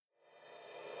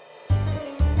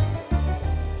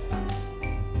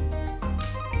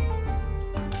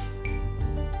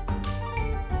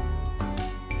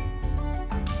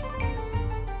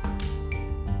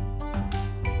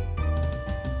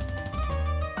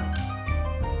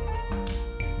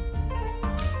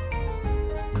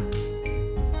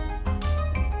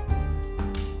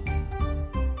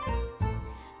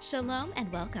Shalom and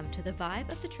welcome to the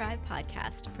Vibe of the Tribe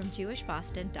podcast from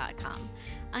JewishBoston.com.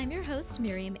 I'm your host,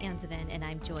 Miriam Anzovin, and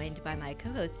I'm joined by my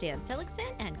co-host Dan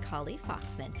Seligson and Kali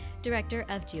Foxman, director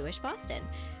of Jewish Boston.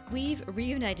 We've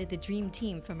reunited the dream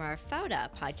team from our Fauda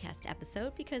podcast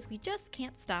episode because we just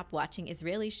can't stop watching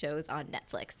Israeli shows on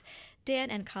Netflix. Dan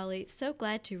and Kali, so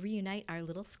glad to reunite our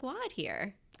little squad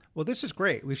here. Well, this is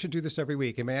great. We should do this every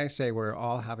week. And may I say, we're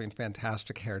all having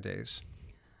fantastic hair days.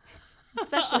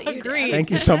 Especially you, Dan.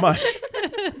 Thank you so much.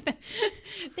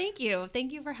 Thank you.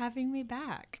 Thank you for having me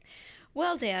back.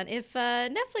 Well, Dan, if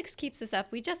Netflix keeps us up,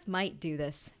 we just might do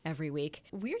this every week.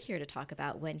 We're here to talk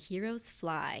about When Heroes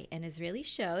Fly, an Israeli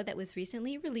show that was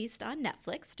recently released on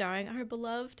Netflix starring our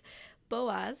beloved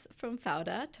Boaz from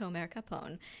Fauda, Tomer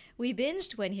Capone. We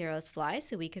binged When Heroes Fly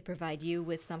so we could provide you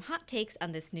with some hot takes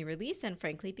on this new release, and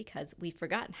frankly, because we've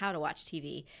forgotten how to watch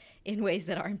TV in ways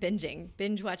that aren't binging.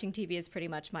 Binge watching TV is pretty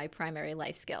much my primary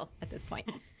life skill at this point.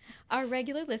 Our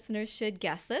regular listeners should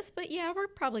guess this, but yeah, we're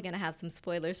probably going to have some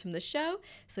spoilers from the show,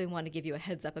 so we want to give you a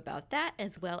heads up about that,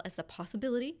 as well as the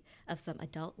possibility of some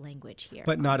adult language here.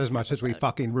 But not as much as we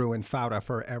fucking ruin Fauda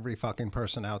for every fucking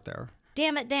person out there.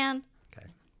 Damn it, Dan. Okay,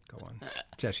 go on.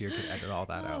 Jesse, you can edit all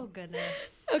that out. Oh, goodness.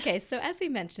 Okay, so as we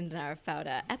mentioned in our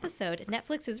Fauda episode,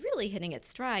 Netflix is really hitting its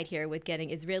stride here with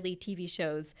getting Israeli TV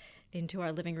shows into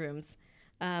our living rooms.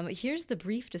 Here's the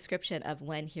brief description of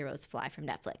When Heroes Fly from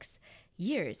Netflix.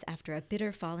 Years after a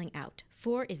bitter falling out,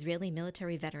 4 Israeli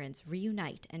military veterans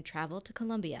reunite and travel to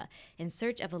Colombia in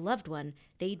search of a loved one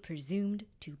they'd presumed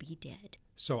to be dead.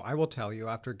 So I will tell you,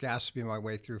 after gasping my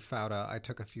way through Fauda, I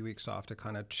took a few weeks off to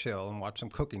kind of chill and watch some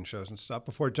cooking shows and stuff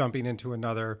before jumping into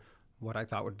another, what I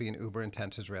thought would be an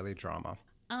uber-intense Israeli drama.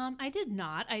 I did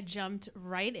not. I jumped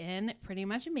right in pretty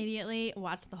much immediately,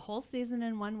 watched the whole season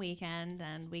in one weekend,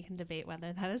 and we can debate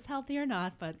whether that is healthy or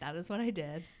not, but that is what I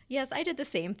did. Yes, I did the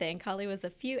same thing. Kali was a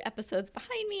few episodes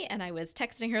behind me, and I was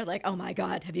texting her like, oh my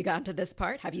God, have you gotten to this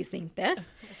part? Have you seen this?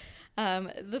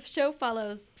 The show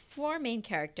follows 4 main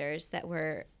characters that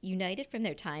were united from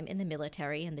their time in the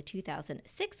military in the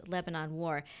 2006 Lebanon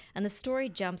War, and the story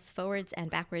jumps forwards and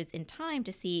backwards in time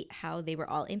to see how they were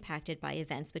all impacted by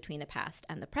events between the past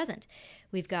and the present.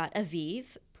 We've got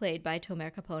Aviv, played by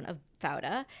Tomer Capone of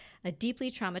Fauda, a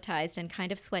deeply traumatized and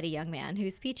kind of sweaty young man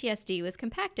whose PTSD was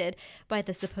compacted by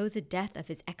the supposed death of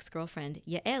his ex-girlfriend,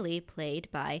 Yaeli, played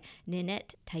by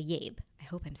Ninette Tayeb. I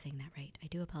hope I'm saying that right. I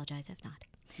do apologize if not.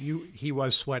 He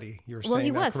was sweaty. You were well, saying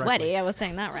he that was correctly. sweaty. I was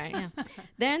saying that right. Yeah.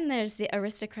 Then there's the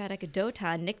aristocratic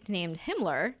Dotan nicknamed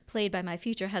Himmler, played by my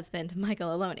future husband, Michael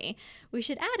Aloni. We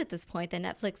should add at this point that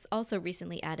Netflix also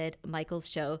recently added Michael's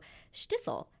show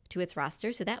Shtisel to its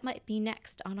roster, so that might be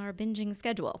next on our binging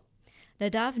schedule.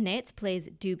 Nadav Netz plays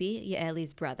Dubi,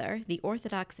 Yaeli's brother, the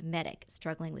Orthodox medic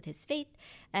struggling with his faith,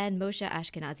 and Moshe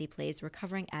Ashkenazi plays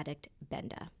recovering addict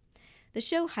Benda. The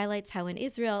show highlights how in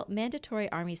Israel, mandatory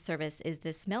army service is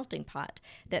this melting pot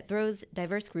that throws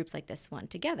diverse groups like this one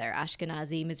together.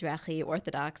 Ashkenazi, Mizrahi,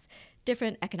 Orthodox,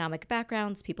 different economic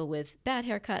backgrounds, people with bad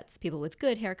haircuts, people with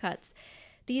good haircuts.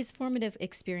 These formative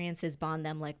experiences bond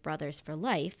them like brothers for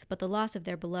life, but the loss of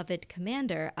their beloved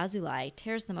commander, Azulai,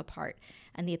 tears them apart,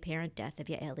 and the apparent death of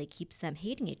Yaeli keeps them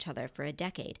hating each other for a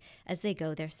decade as they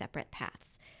go their separate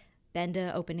paths.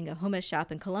 Benda opening a hummus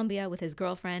shop in Colombia with his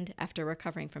girlfriend after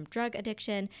recovering from drug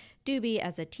addiction, Dubi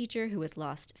as a teacher who has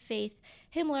lost faith,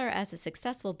 Himmler as a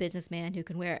successful businessman who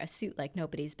can wear a suit like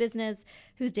nobody's business,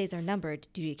 whose days are numbered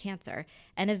due to cancer,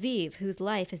 and Aviv, whose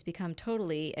life has become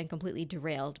totally and completely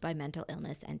derailed by mental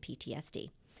illness and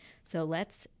PTSD. So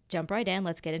let's jump right in.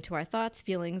 Let's get into our thoughts,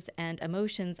 feelings, and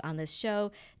emotions on this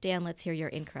show. Dan, let's hear your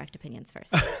incorrect opinions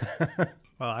first.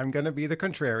 Well, I'm going to be the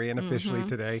contrarian officially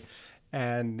today.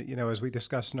 And, you know, as we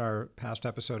discussed in our past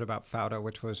episode about Fauda,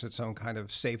 which was its own kind of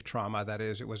safe trauma, that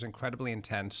is, it was incredibly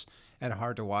intense and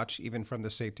hard to watch, even from the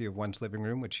safety of one's living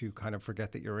room, which you kind of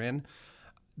forget that you're in.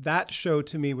 That show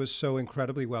to me was so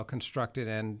incredibly well constructed,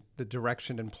 and the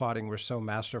direction and plotting were so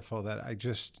masterful that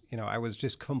I was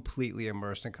just completely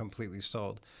immersed and completely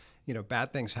sold. You know,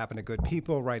 bad things happen to good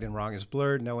people, right and wrong is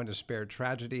blurred, no one is spared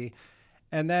tragedy.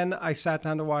 And then I sat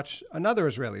down to watch another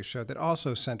Israeli show that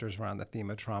also centers around the theme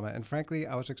of trauma. And frankly,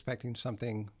 I was expecting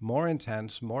something more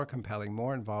intense, more compelling,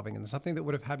 more involving, and something that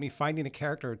would have had me finding a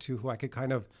character or two who I could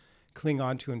kind of cling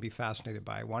on to and be fascinated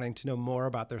by, wanting to know more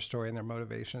about their story and their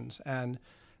motivations. And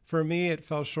for me, it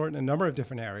fell short in a number of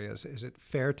different areas. Is it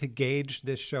fair to gauge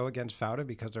this show against Fauda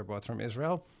because they're both from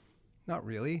Israel? Not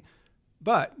really.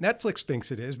 But Netflix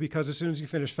thinks it is because as soon as you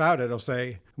finish Fauda, it'll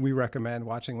say, we recommend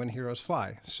watching When Heroes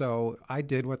Fly. So I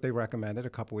did what they recommended a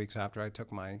couple weeks after I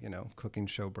took my, cooking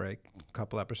show break, a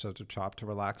couple episodes of Chopped to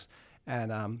relax.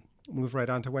 And moved right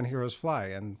on to When Heroes Fly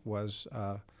and was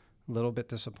a little bit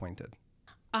disappointed.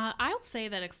 I'll say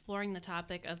that exploring the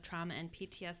topic of trauma and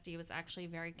PTSD was actually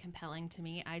very compelling to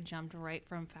me. I jumped right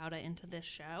from Fauda into this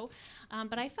show,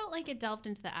 but I felt like it delved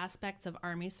into the aspects of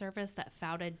Army service that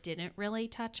Fauda didn't really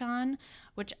touch on,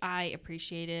 which I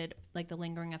appreciated. Like the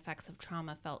lingering effects of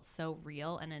trauma felt so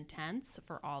real and intense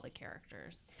for all the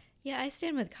characters. Yeah, I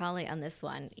stand with Kali on this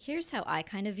one. Here's how I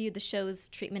kind of viewed the show's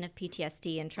treatment of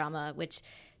PTSD and trauma, which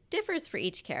differs for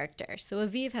each character. So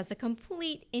Aviv has a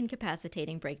complete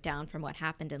incapacitating breakdown from what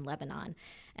happened in Lebanon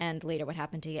and later what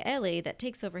happened to Yaeli that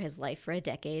takes over his life for a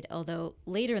decade, although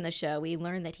later in the show we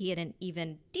learn that he had an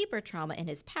even deeper trauma in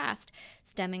his past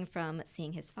stemming from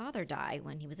seeing his father die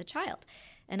when he was a child.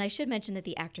 And I should mention that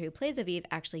the actor who plays Aviv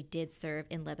actually did serve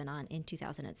in Lebanon in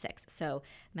 2006, so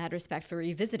mad respect for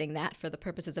revisiting that for the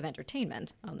purposes of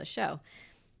entertainment on the show.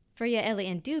 For Yaeli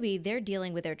and Dubi, they're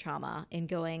dealing with their trauma in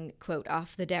going, quote,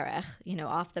 off the derech,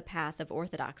 off the path of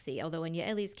orthodoxy. Although in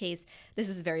Yaeli's case, this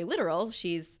is very literal.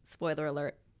 She's, spoiler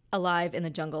alert, alive in the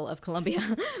jungle of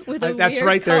Colombia with a That's weird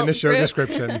right there in the cult show group.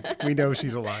 description. We know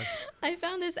she's alive. I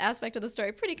found this aspect of the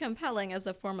story pretty compelling as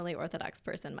a formerly Orthodox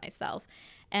person myself.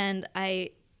 And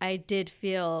I did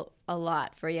feel a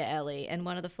lot for Yaeli. In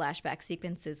one of the flashback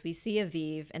sequences, we see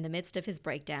Aviv, in the midst of his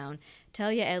breakdown,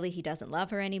 tell Yaeli he doesn't love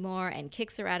her anymore and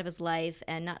kicks her out of his life.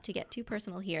 And not to get too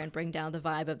personal here and bring down the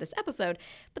vibe of this episode,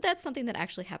 but that's something that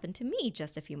actually happened to me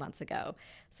just a few months ago.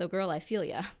 So girl, I feel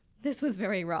ya. This was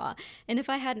very raw. And if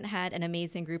I hadn't had an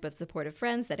amazing group of supportive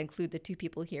friends that include the two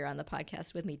people here on the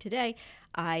podcast with me today,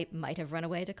 I might have run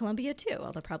away to Colombia too,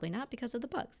 although probably not because of the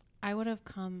bugs. I would have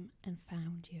come and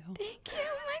found you. Thank you.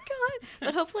 Oh my God.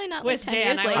 But hopefully not With like 10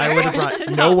 Jan, years later. I would have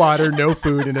brought no water, no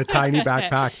food, and a tiny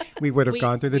backpack. We would have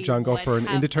gone through the we jungle would for an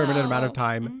have indeterminate amount of so.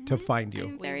 time to find you.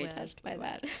 I'm very We would. touched by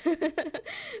that.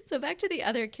 So back to the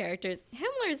other characters.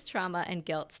 Himmler's trauma and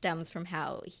guilt stems from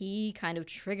how he kind of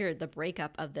triggered the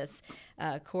breakup of this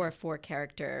core 4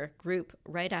 character group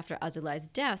right after Azulai's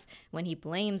death, when he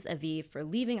blames Aviv for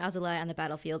leaving Azulai on the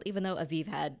battlefield, even though Aviv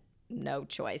had no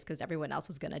choice because everyone else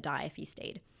was going to die if he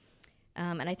stayed.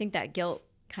 And I think that guilt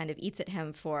kind of eats at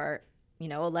him for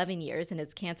 11 years, and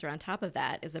his cancer on top of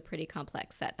that is a pretty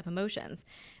complex set of emotions.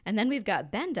 And then we've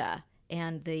got Benda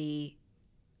and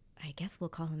I guess we'll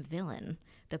call him villain,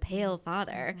 the Pale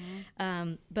Father,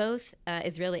 both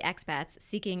Israeli expats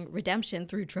seeking redemption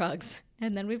through drugs.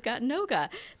 And then we've got Noga,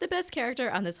 the best character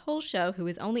on this whole show, who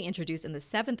is only introduced in the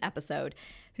 7th episode,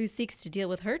 who seeks to deal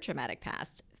with her traumatic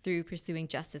past through pursuing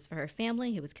justice for her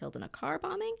family who was killed in a car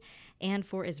bombing and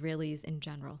for Israelis in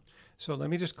general. So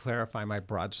let me just clarify my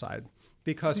broadside,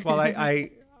 because while I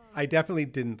definitely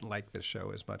didn't like the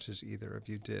show as much as either of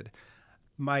you did,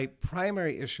 my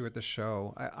primary issue with the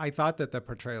show, I thought that the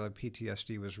portrayal of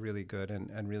PTSD was really good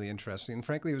and really interesting. And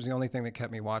frankly, it was the only thing that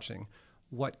kept me watching.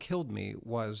 What killed me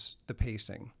was the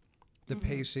pacing. The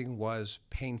pacing was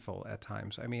painful at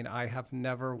times. I mean, I have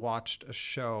never watched a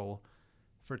show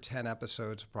for 10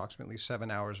 episodes, approximately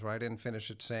 7 hours, where I didn't finish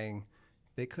it saying,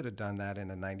 they could have done that in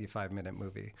a 95-minute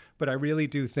movie. But I really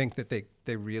do think that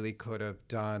they really could have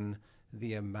done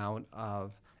the amount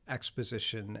of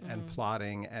exposition and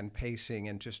plotting and pacing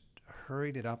and just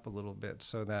hurried it up a little bit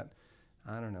so that,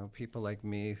 I don't know, people like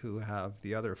me who have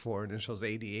the other 4 initials,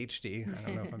 ADHD, I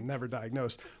don't know if I'm never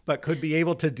diagnosed, but could be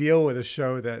able to deal with a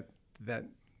show that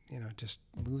just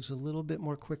moves a little bit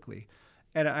more quickly.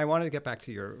 And I wanted to get back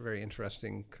to your very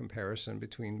interesting comparison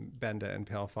between Benda and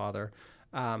Pale Father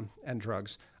and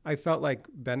drugs. I felt like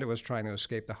Benda was trying to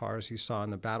escape the horrors he saw on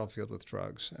the battlefield with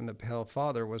drugs, and the Pale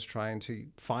Father was trying to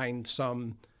find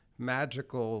some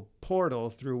magical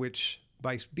portal through which,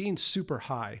 by being super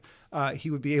high, he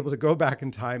would be able to go back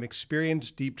in time,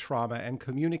 experience deep trauma, and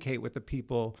communicate with the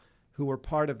people who were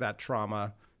part of that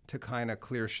trauma to kind of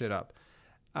clear shit up.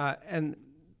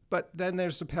 But then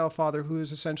there's the Pale Father, who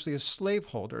is essentially a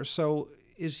slaveholder. So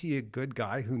is he a good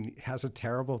guy who has a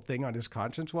terrible thing on his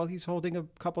conscience? Well, he's holding a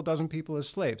couple dozen people as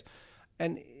slaves.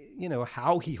 And,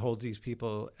 how he holds these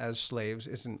people as slaves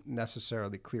isn't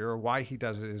necessarily clear, or why he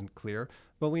does it isn't clear.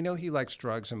 But we know he likes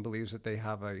drugs and believes that they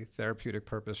have a therapeutic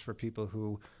purpose for people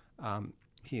who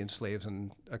he enslaves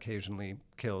and occasionally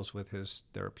kills with his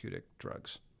therapeutic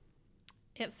drugs.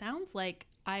 It sounds like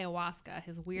ayahuasca,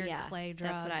 his weird clay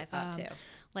drug. That's what I thought too.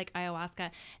 Like ayahuasca.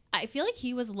 I feel like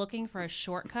he was looking for a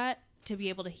shortcut to be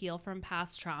able to heal from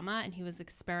past trauma, and he was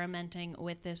experimenting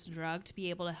with this drug to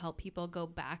be able to help people go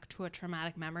back to a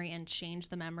traumatic memory and change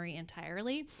the memory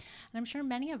entirely. And I'm sure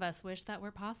many of us wish that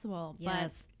were possible.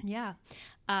 Yes. But yeah.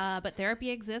 But therapy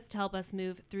exists to help us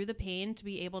move through the pain, to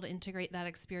be able to integrate that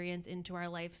experience into our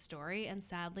life story. And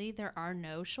sadly, there are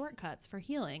no shortcuts for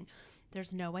healing.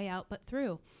 There's no way out but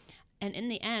through. And in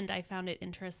the end, I found it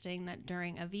interesting that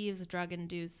during Aviv's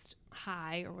drug-induced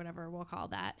high, or whatever we'll call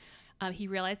that, he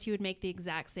realized he would make the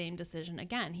exact same decision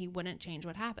again. He wouldn't change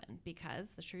what happened,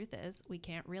 because the truth is we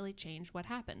can't really change what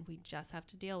happened. We just have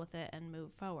to deal with it and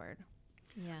move forward.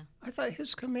 Yeah. I thought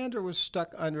his commander was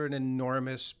stuck under an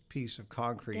enormous piece of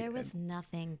concrete. There was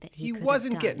nothing that he could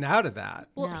wasn't have done. getting out of that.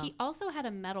 Well, No. he also had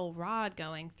a metal rod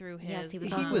going through his. Yes, he was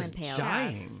He also was impaled.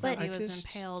 dying. So But he I was just-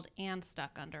 impaled and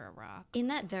stuck under a rock. In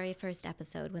that very first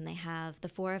episode, when they have the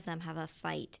four of them have a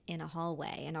fight in a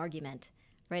hallway, an argument,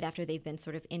 right after they've been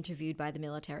sort of interviewed by the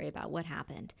military about what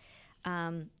happened,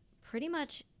 pretty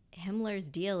much Himmler's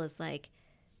deal is like,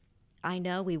 I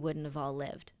know we wouldn't have all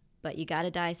lived, but you got to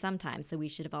die sometime, so we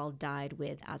should have all died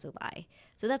with Azulai.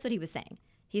 So that's what he was saying.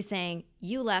 He's saying,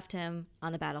 you left him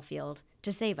on the battlefield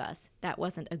to save us. That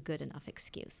wasn't a good enough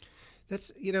excuse.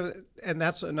 That's, and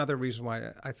that's another reason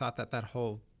why I thought that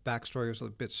whole backstory was a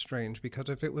bit strange, because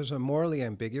if it was a morally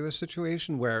ambiguous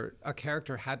situation where a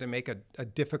character had to make a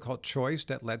difficult choice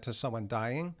that led to someone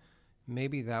dying,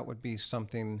 maybe that would be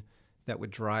something that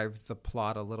would drive the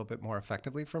plot a little bit more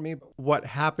effectively for me. What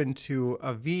happened to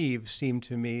Aviv seemed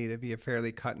to me to be a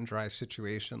fairly cut and dry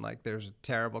situation. Like, there's a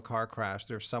terrible car crash.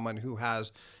 There's someone who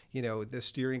has, the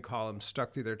steering column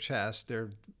stuck through their chest. They're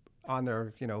on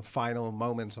their, final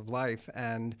moments of life.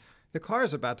 And the car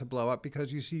is about to blow up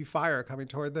because you see fire coming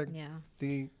toward the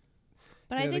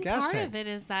But I the think gas part tank. of it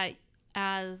is that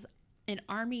as an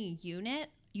army unit,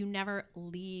 you never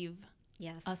leave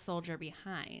Yes. a soldier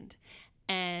behind.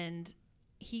 And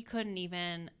he couldn't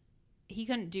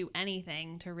do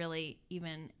anything to really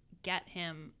even get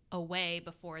him away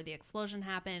before the explosion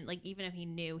happened. Like, even if he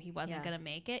knew he wasn't going to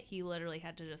make it, he literally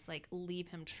had to just leave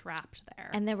him trapped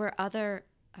there. And there were other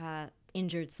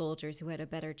injured soldiers who had a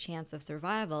better chance of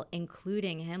survival,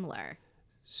 including Himmler.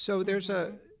 So there's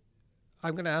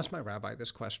I'm going to ask my rabbi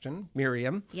this question,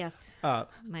 Miriam. Yes,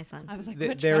 my son. I was like, Th-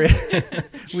 which there one?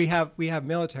 we have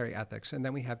military ethics, and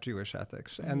then we have Jewish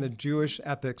ethics. And the Jewish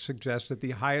ethics suggests that the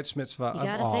highest mitzvah of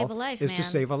gotta all save a life, is to man.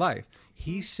 save a life.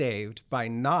 He saved by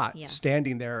not Yeah.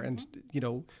 standing there and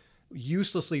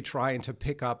uselessly trying to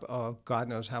pick up a God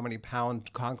knows how many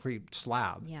pound concrete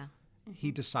slab. Yeah. He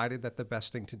decided that the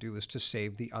best thing to do was to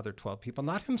save the other 12 people,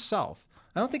 not himself.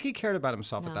 I don't think he cared about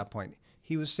himself at that point.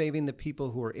 He was saving the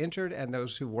people who were injured and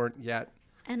those who weren't yet.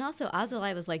 And also,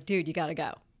 Azulai was like, dude, you got to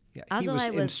go. Yeah, he was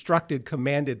Azulai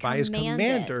commanded by his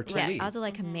commander to leave.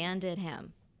 Azulai commanded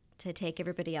him to take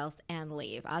everybody else and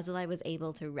leave. Azulai was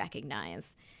able to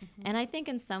recognize. And I think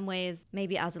in some ways,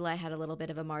 maybe Azulai had a little bit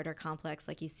of a martyr complex.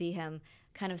 Like, you see him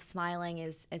kind of smiling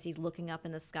as he's looking up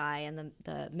in the sky and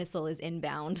the missile is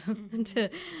inbound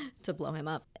to blow him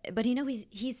up. But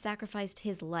he's sacrificed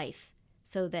his life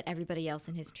so that everybody else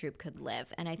in his troop could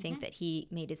live. And I think that he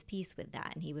made his peace with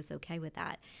that, and he was okay with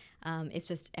that. It's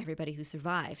just everybody who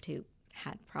survived who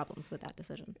had problems with that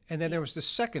decision. And then there was the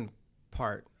second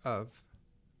part of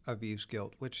Aviv's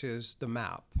guilt, which is the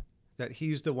map, that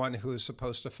he's the one who is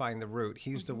supposed to find the route.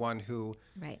 He's the one who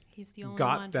He's the only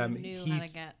got one them. who knew how to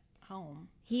get home.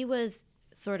 He was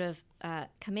sort of,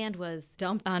 command was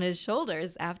dumped on his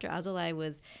shoulders after Azulai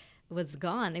was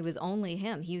gone. It was only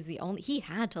him. He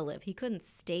had to live. He couldn't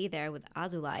stay there with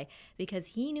Azulai because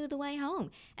he knew the way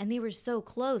home. And they were so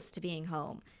close to being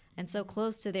home and so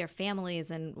close to their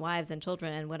families and wives and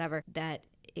children and whatever that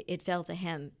it fell to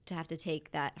him to have to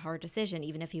take that hard decision.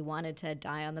 Even if he wanted to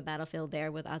die on the battlefield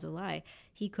there with Azulai,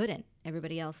 he couldn't.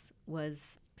 Everybody else was,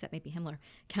 except maybe Himmler,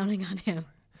 counting on him.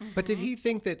 But did he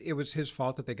think that it was his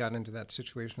fault that they got into that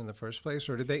situation in the first place?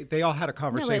 Or did they all had a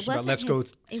conversation about, let's go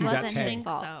see that His tank?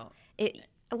 fault. so.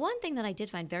 One thing that I did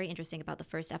find very interesting about the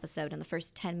first episode and the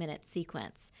first 10-minute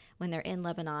sequence when they're in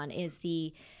Lebanon is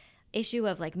the issue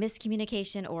of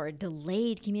miscommunication or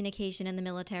delayed communication in the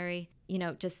military.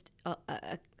 Just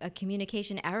a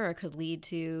communication error could lead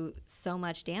to so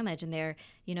much damage. And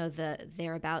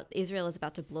Israel is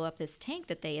about to blow up this tank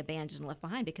that they abandoned and left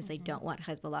behind because they don't want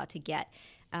Hezbollah to get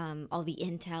all the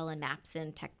intel and maps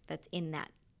and tech that's in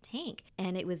that tank.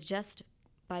 And it was just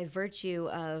by virtue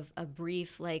of a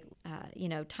brief,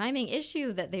 timing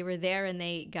issue that they were there and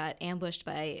they got ambushed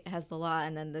by Hezbollah,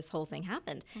 and then this whole thing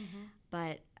happened.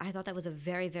 But I thought that was a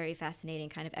very, very fascinating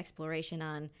kind of exploration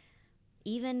on,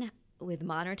 even with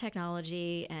modern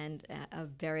technology and a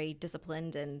very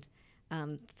disciplined and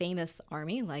famous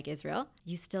army like Israel,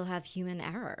 you still have human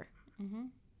error.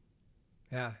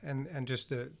 Yeah, and just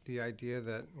the idea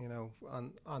that,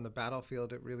 on the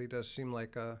battlefield, it really does seem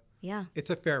like it's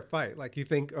a fair fight. Like, you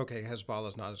think, okay,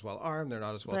 Hezbollah's not as well armed, they're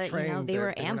not as well trained, they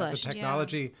were they don't have ambushed. the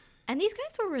technology. And these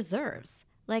guys were reserves.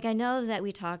 Like, I know that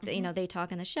we talked, they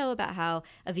talk in the show about how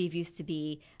Aviv used to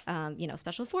be,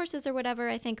 special forces or whatever,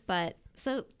 I think. But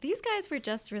so these guys were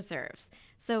just reserves.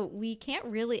 So we can't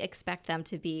really expect them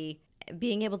to be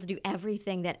being able to do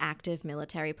everything that active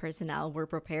military personnel were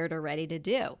prepared or ready to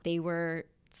do. They were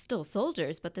still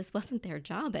soldiers, but this wasn't their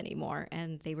job anymore,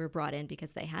 and they were brought in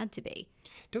because they had to be.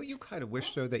 Don't you kind of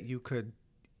wish, though, that you could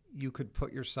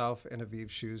put yourself in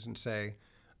Aviv's shoes and say,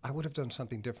 I would have done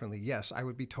something differently. Yes, I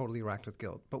would be totally racked with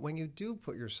guilt. But when you do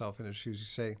put yourself in his shoes, you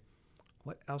say,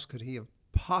 what else could he have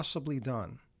possibly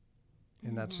done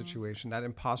in that situation, that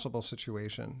impossible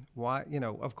situation? Why,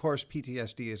 of course,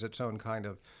 PTSD is its own kind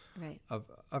of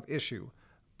issue.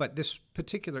 But this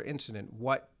particular incident,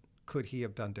 what could he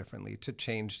have done differently to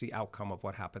change the outcome of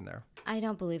what happened there? I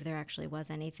don't believe there actually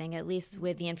was anything, at least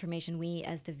with the information we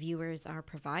as the viewers are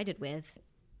provided with.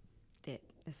 That,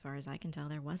 as far as I can tell,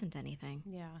 there wasn't anything.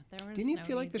 Yeah, there was. Didn't you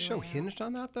feel like the show hinged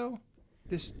on that, though?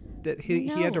 That he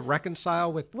had to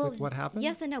reconcile with what happened?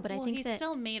 Yes and no, but I think he that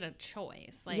still made a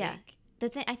choice.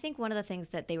 I think one of the things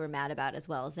that they were mad about as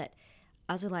well is that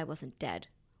Azulai wasn't dead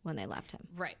when they left him.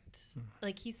 Right.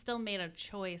 Like, he still made a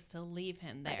choice to leave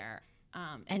him there.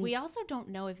 And we also don't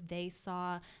know if they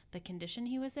saw the condition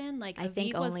he was in. Like, I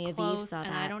think only Aviv saw that.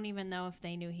 And I don't even know if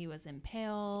they knew he was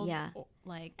impaled. Yeah.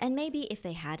 And maybe if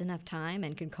they had enough time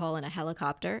and could call in a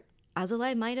helicopter,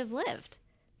 Azulai might have lived.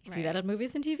 You see that in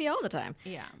movies and TV all the time.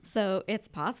 Yeah. So it's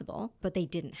possible, but they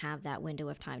didn't have that window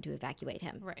of time to evacuate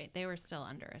him. Right. They were still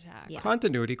under attack. Yeah.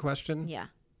 Continuity question. Yeah.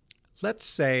 Let's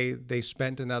say they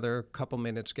spent another couple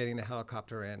minutes getting the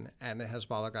helicopter in, and the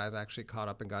Hezbollah guys actually caught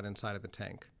up and got inside of the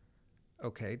tank.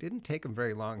 Okay, it didn't take them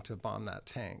very long to bomb that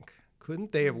tank.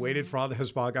 Couldn't they have waited for all the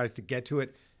Hezbollah guys to get to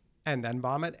it and then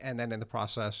bomb it, and then in the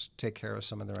process take care of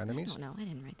some of their enemies? I don't know. I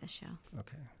didn't write this show.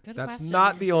 Okay. Good That's question.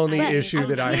 not the only issue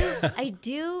that I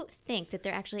do think that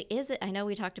there actually is. I know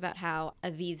we talked about how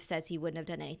Aviv says he wouldn't have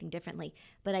done anything differently,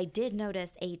 but I did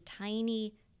notice a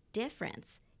tiny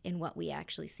difference in what we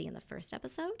actually see in the first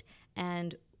episode.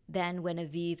 And then when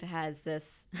Aviv has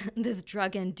this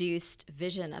drug-induced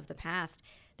vision of the past,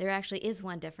 there actually is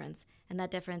one difference, and that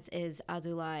difference is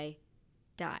Azulai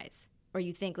dies. Or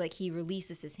you think like he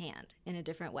releases his hand in a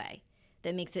different way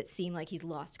that makes it seem like he's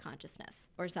lost consciousness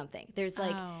or something. There's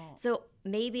so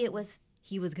maybe it was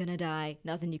he was going to die,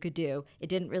 nothing you could do. It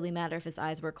didn't really matter if his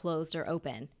eyes were closed or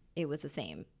open. It was the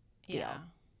same deal. Yeah.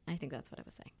 I think that's what I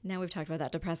was saying. Now we've talked about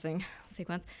that depressing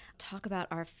sequence. Talk about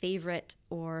our favorite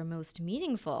or most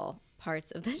meaningful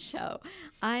parts of the show.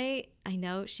 I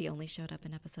know she only showed up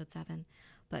in episode 7,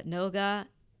 but Noga,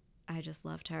 I just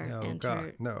loved her. And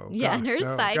her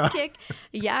sidekick,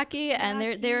 Yaki, and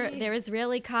they're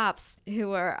Israeli cops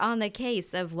who are on the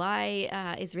case of why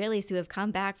Israelis who have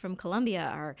come back from Colombia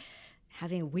are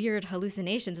having weird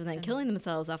hallucinations and then killing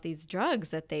themselves off these drugs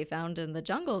that they found in the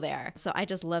jungle there. So I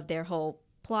just loved their whole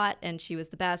plot, and she was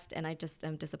the best, and I just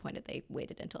am disappointed they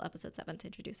waited until episode 7 to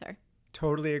introduce her.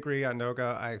 Totally agree on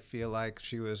Noga. I feel like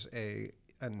she was a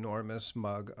enormous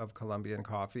mug of Colombian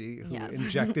coffee who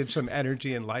injected some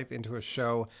energy and life into a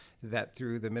show that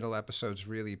through the middle episodes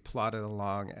really plodded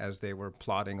along as they were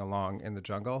plodding along in the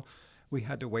jungle. We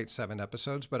had to wait 7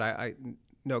 episodes, but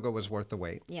Noga was worth the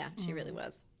wait. Yeah, she really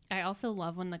was. I also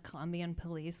love when the Colombian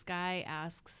police guy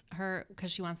asks her,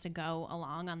 because she wants to go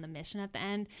along on the mission at the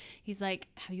end, he's like,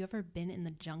 have you ever been in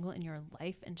the jungle in your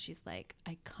life? And she's like,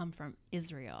 I come from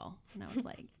Israel. And I was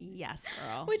like, yes,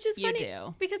 girl. Which is funny,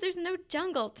 do. because there's no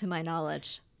jungle to my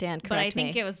knowledge. Dan, correct But I me.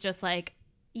 think it was just like,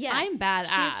 yeah, I'm badass.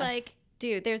 She's like,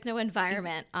 dude, there's no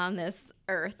environment on this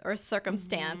earth or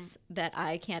circumstance that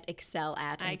I can't excel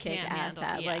at and kick ass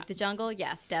at. Like the jungle,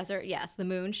 yes. Desert, yes. The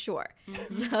moon, sure.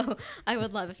 So I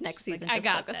would love if next season just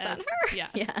focused on her.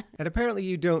 Yeah. And apparently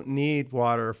you don't need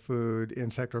water, food,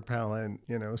 insect repellent,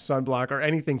 sunblock or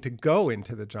anything to go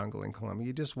into the jungle in Colombia.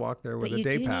 You just walk there with a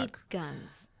day pack. But you do need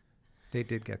guns. They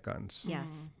did get guns. Yes.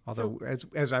 Although,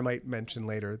 as I might mention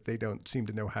later, they don't seem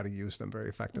to know how to use them very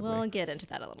effectively. We'll get into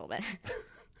that a little bit.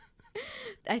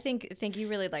 I think you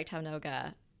really liked how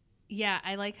Noga. Yeah,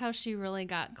 I like how she really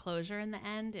got closure in the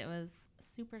end. It was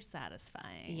super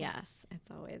satisfying. Yes,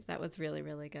 that was really,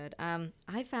 really good.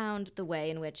 I found the way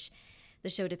in which the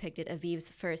show depicted Aviv's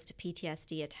first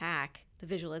PTSD attack, the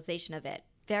visualization of it,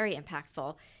 very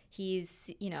impactful.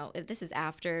 He's, this is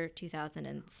after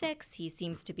 2006. He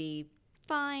seems to be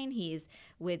fine. He's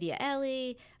with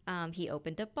Yaeli. He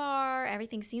opened a bar.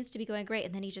 Everything seems to be going great.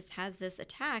 And then he just has this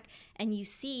attack, and you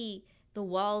see the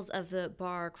walls of the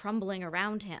bar crumbling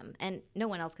around him. And no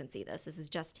one else can see this. This is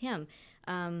just him.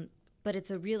 But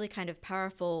it's a really kind of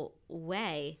powerful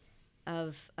way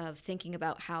of thinking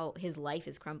about how his life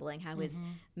is crumbling, how his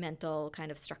mental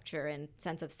kind of structure and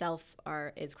sense of self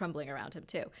is crumbling around him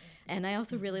too. And I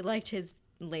also really liked his,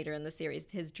 later in the series,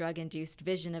 his drug-induced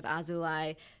vision of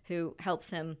Azulai, who helps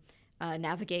him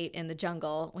navigate in the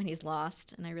jungle when he's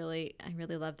lost. And I really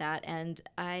love that. And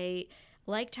I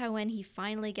liked how when he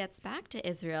finally gets back to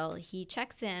Israel, he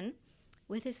checks in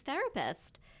with his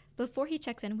therapist before he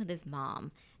checks in with his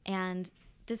mom. And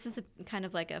this is kind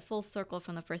of like a full circle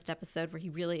from the first episode, where he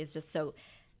really is just so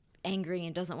angry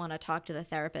and doesn't want to talk to the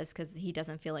therapist because he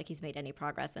doesn't feel like he's made any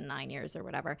progress in 9 years or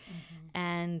whatever.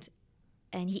 And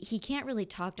he can't really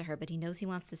talk to her, but he knows he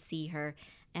wants to see her.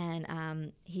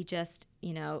 And he just,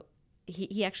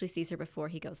 he actually sees her before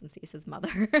he goes and sees his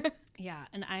mother. Yeah,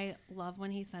 and I love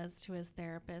when he says to his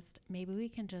therapist, maybe we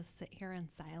can just sit here in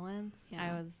silence.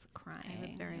 Yeah. I was crying. I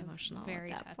was very emotional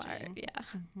very at that touching. part. Yeah.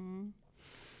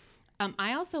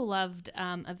 I also loved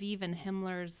Aviv and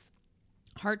Himmler's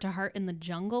heart-to-heart in the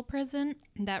jungle prison.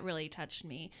 That really touched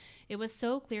me. It was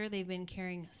so clear they've been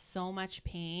carrying so much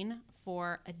pain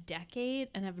for a decade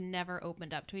and have never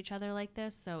opened up to each other like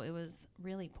this. So it was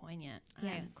really poignant. Yeah.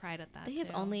 I cried at that They too.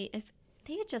 have only, if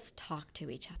they had just talked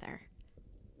to each other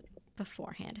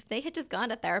beforehand, if they had just gone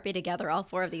to therapy together, all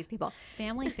four of these people,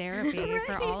 family therapy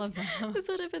for Right. all of them. this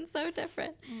would have been so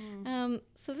different.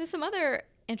 So there's some other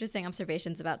interesting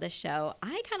observations about this show.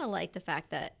 I kind of like the fact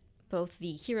that both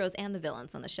the heroes and the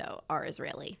villains on the show are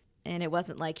Israeli. And it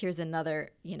wasn't like, here's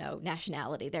another,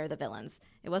 nationality. They're the villains.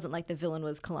 It wasn't like the villain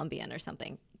was Colombian or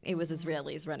something. It was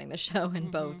Israelis running the show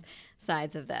in both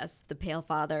sides of this. The Pale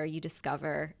Father, you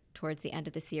discover towards the end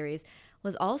of the series,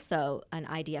 was also an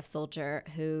IDF soldier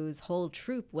whose whole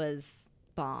troop was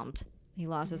bombed. He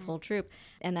lost his whole troop.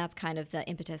 And that's kind of the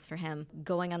impetus for him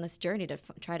going on this journey to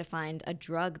try to find a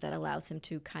drug that allows him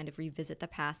to kind of revisit the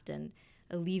past and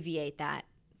alleviate that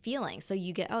feeling. So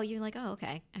you get, you're like,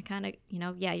 okay, I kind of,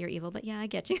 yeah, you're evil, but yeah, I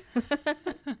get you.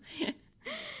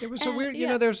 It was a weird,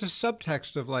 there's a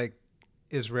subtext of like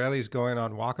Israelis going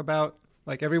on walkabout.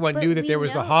 Like everyone But knew that we there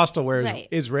was the know- hostel where right.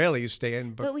 Israelis stay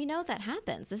in. But we know that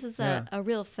happens. This is Yeah. a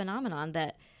real phenomenon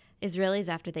that Israelis,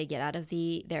 after they get out of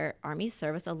their army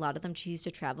service, a lot of them choose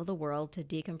to travel the world to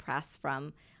decompress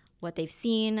from what they've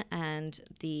seen and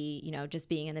the, just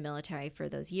being in the military for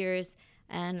those years.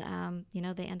 And,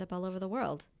 they end up all over the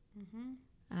world.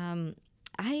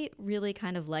 I really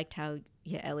kind of liked how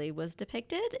Yaeli was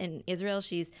depicted. In Israel,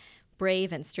 she's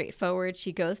brave and straightforward.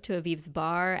 She goes to Aviv's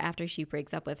bar after she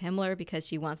breaks up with Himmler because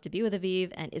she wants to be with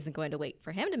Aviv and isn't going to wait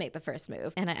for him to make the first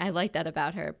move. And I like that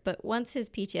about her. But once his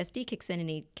PTSD kicks in and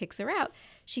he kicks her out,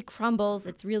 she crumbles.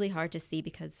 It's really hard to see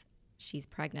because she's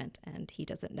pregnant and he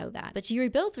doesn't know that. But she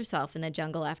rebuilds herself in the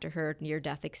jungle after her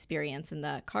near-death experience in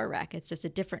the car wreck. It's just a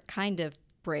different kind of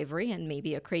bravery and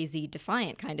maybe a crazy,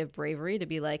 defiant kind of bravery to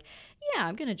be like, yeah,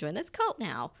 I'm going to join this cult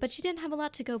now. But she didn't have a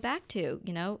lot to go back to.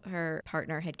 Her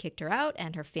partner had kicked her out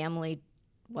and her family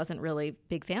wasn't really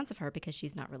big fans of her because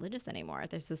she's not religious anymore.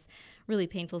 There's this really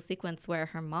painful sequence where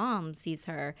her mom sees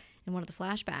her in one of the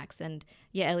flashbacks and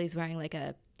Yaeli's wearing like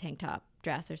a tank top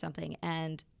dress or something.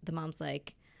 And the mom's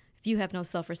like, if you have no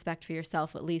self-respect for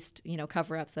yourself, at least,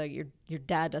 cover up so your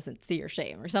dad doesn't see your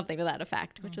shame or something to that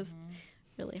effect, which is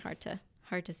really hard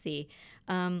to see.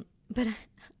 But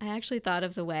I actually thought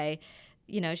of the way,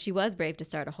 she was brave to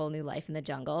start a whole new life in the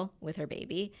jungle with her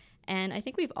baby. And I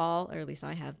think we've all, or at least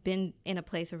I have, been in a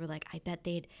place where we're like, I bet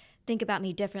they'd think about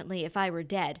me differently if I were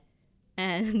dead.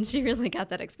 And she really got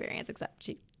that experience, except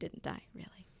she didn't die, really.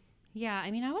 Yeah,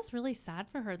 I mean, I was really sad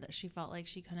for her that she felt like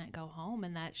she couldn't go home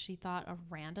and that she thought a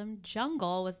random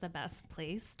jungle was the best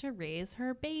place to raise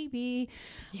her baby.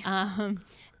 Yeah.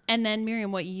 And then,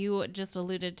 Miriam, what you just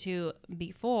alluded to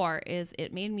before is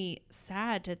it made me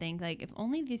sad to think, like, if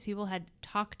only these people had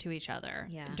talked to each other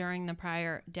during the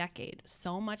prior decade.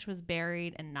 So much was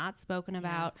buried and not spoken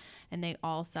about, and they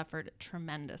all suffered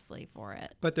tremendously for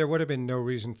it. But there would have been no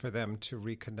reason for them to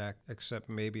reconnect except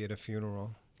maybe at a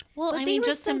funeral. Well, But I they mean, were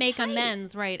just so to make tight.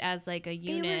 amends, right, as like a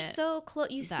unit. They were so close.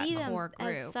 You that see them core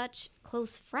as group. such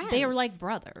close friends. They were like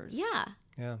brothers. Yeah.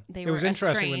 Yeah, They it was were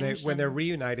interesting estranged when they're and-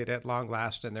 reunited at long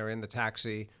last, and they're in the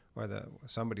taxi or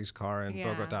somebody's car in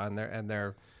Yeah. Bogota, and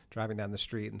they're driving down the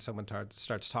street, and someone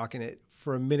starts talking.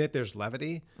 For a minute, there's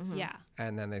levity, Yeah.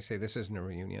 and then they say, "This isn't a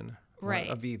reunion." Right.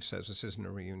 Or Aviv says, "This isn't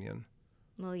a reunion."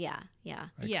 Well, yeah. Like,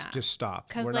 Yeah. just stop.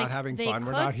 'Cause, We're like, not having they fun.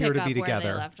 We're could not here pick to be up where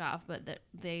together. They left off, but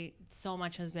they so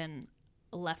much has been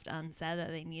left unsaid that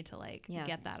they need to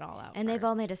get that all out. And they've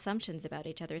all first. made assumptions about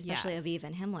each other, especially Yes. Aviv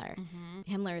and Himmler.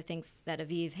 Himmler thinks that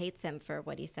Aviv hates him for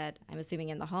what he said, I'm assuming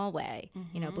in the hallway,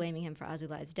 blaming him for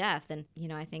Azulai's death. And,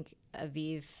 I think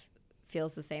Aviv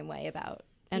feels the same way about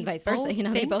and vice versa.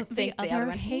 They both think the other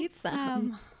one hates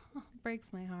them. Breaks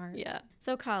my heart. Yeah.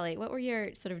 So, Kali, what were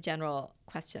your sort of general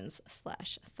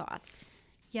questions/thoughts?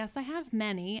 Yes, I have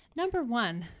many. Number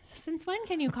one, since when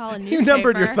can you call a newspaper? You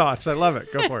numbered your thoughts. I love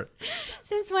it. Go for it.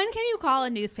 Since when can you call a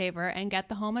newspaper and get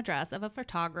the home address of a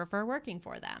photographer working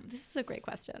for them? This is a great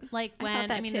question. Like when,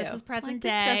 this is present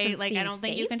this day. doesn't Like, I seem don't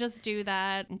think you safe. can just do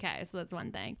that. Okay, so that's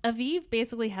one thing. Aviv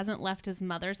basically hasn't left his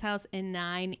mother's house in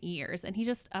 9 years, and he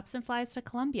just ups and flies to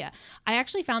Colombia. I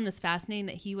actually found this fascinating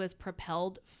that he was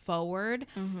propelled forward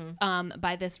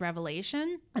by this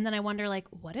revelation. And then I wonder, like,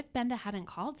 what if Benda hadn't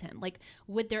called him? Like,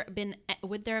 would there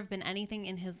have been anything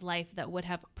in his life that would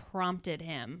have prompted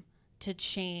him to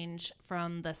change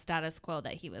from the status quo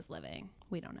that he was living?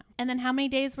 We don't know. And then how many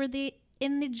days were they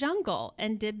in the jungle,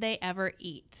 and did they ever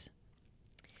eat?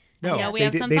 No, Yeah, we they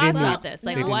have did- some they thoughts didn't about eat. this. They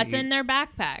Like, didn't what's eat. in their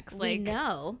backpacks? Like,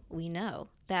 we know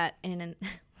that in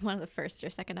one of the first or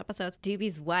second episodes,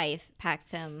 Doobie's wife packs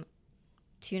him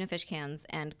tuna fish cans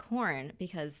and corn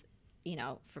because,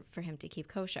 for him to keep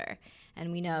kosher.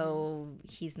 And we know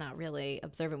he's not really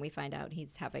observant. We find out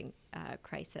he's having a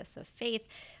crisis of faith,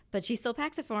 but she still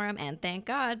packs it for him. And thank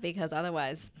God, because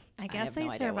otherwise, I guess have no they idea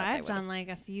what survived would've- on like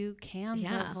a few cans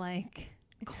Yeah. of like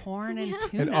corn and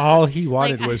tuna. And all he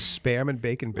wanted Like, was Spam and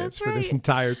bacon bits That's for this right.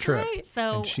 entire trip. Right.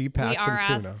 So And she we packs are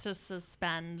some tuna. asked to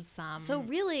suspend some. So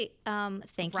really, thank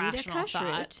you to Rational Kashrut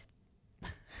thought.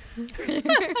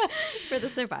 for the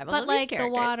survival but of like these the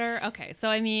characters. water. Okay, so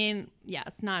I mean,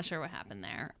 yes, not sure what happened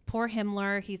there. Poor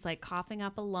Himmler, he's like coughing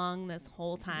up a lung this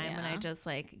whole time, and I Yeah. just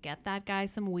like get that guy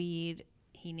some weed.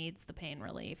 He needs the pain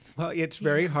relief. Well, it's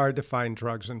very hard to find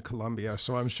drugs in Colombia,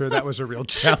 so I'm sure that was a real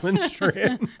challenge for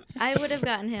him. I would have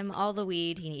gotten him all the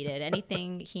weed he needed,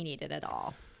 anything he needed at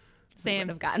all. Same. Would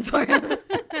have gotten for him.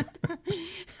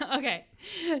 Okay,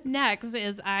 next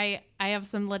is I have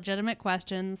some legitimate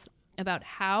questions about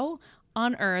how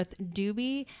on earth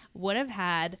Doobie would have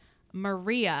had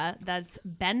Maria, that's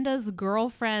Benda's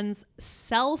girlfriend's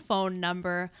cell phone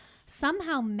number,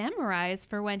 somehow memorized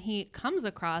for when he comes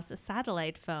across a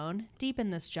satellite phone deep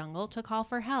in this jungle to call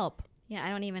for help. Yeah, I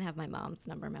don't even have my mom's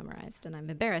number memorized, and I'm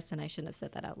embarrassed, and I shouldn't have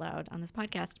said that out loud on this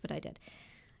podcast, but I did.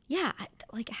 Yeah,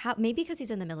 like how? Maybe because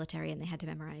he's in the military and they had to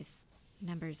memorize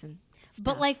numbers and stuff.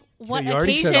 But like, what you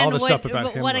already said occasion all the stuff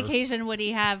about what Himmler. occasion would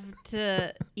he have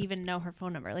to even know her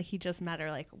phone number? Like, he just met her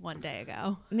like one day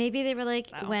ago. Maybe they were like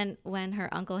So. when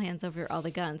her uncle hands over all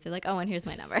the guns, they're like, oh, and here's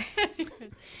my number.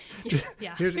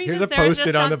 Yeah, Here's We a just- there was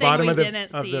post-it just on the something bottom we of the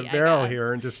didn't see, I barrel guess.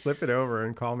 here, and just flip it over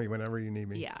and call me whenever you need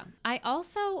me. Yeah. I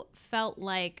also felt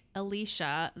like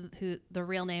Alicia, who the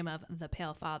real name of the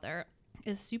Pale Father,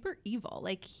 is super evil.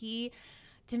 Like,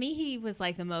 to me, he was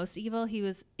like the most evil.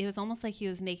 It was almost like he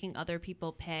was making other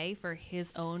people pay for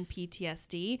his own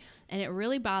PTSD. And it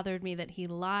really bothered me that he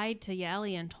lied to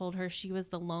Yali and told her she was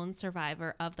the lone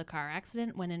survivor of the car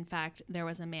accident, when in fact there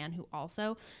was a man who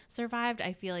also survived.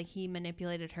 I feel like he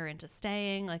manipulated her into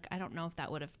staying. Like, I don't know if that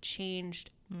would have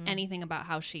changed anything about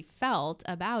how she felt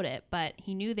about it, but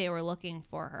he knew they were looking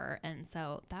for her. And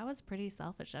so that was pretty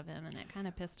selfish of him, and it kind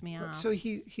of pissed me off. So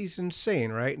he's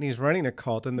insane, right? And he's running a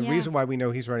cult. And the Yeah. reason why we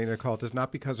know he's running a cult is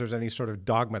not because there's any sort of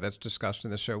dogma that's discussed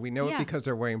in the show. We know Yeah. it because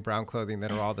they're wearing brown clothing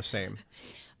that are all the same.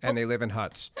 And they live in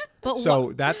huts. But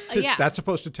So that's yeah. that's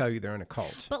supposed to tell you they're in a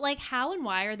cult. But like, how and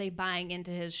why are they buying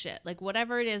into his shit? Like,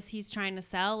 whatever it is he's trying to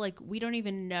sell, like, we don't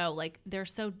even know. Like, they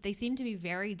seem to be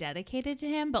very dedicated to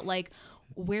him, but like,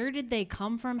 where did they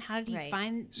come from? How did he Right.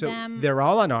 find So them? they're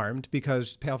all unarmed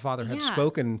because Pale Father had Yeah.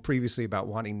 spoken previously about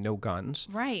wanting no guns.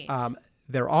 Right.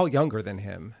 They're all younger than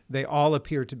him. They all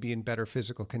appear to be in better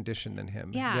physical condition than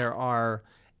him. Yeah. There are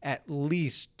at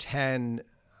least 10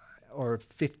 or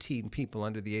 15 people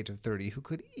under the age of 30 who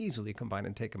could easily combine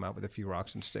and take him out with a few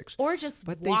rocks and sticks. or just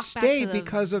But they walk stay back to the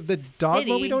because of the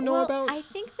dogma we city. don't know Well, about. I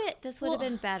think that this would have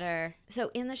been better.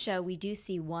 So in the show, we do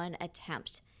see one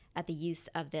attempt at the use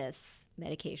of this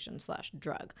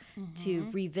medication/drug to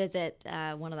revisit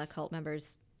one of the cult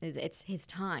members. It's his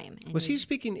time. And Was he he's-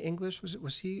 speaking English?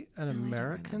 Was he an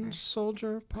American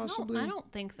soldier, possibly? I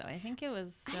don't think so. I think it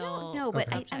was I still. don't know, but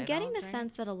Okay. I'm getting the subtitles, right?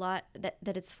 sense that a lot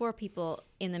that it's for people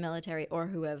in the military or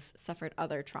who have suffered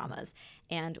other traumas.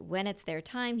 And when it's their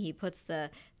time, he puts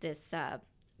this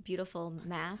beautiful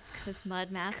mask, this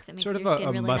mud mask that makes Sort of your a, skin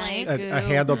a, really must, nice. a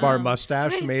handlebar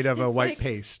mustache Right. made of a It's white like-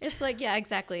 paste. It's like, yeah,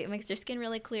 exactly. It makes your skin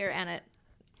really clear and it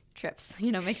trips,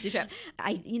 makes you trip.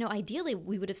 Ideally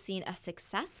we would have seen a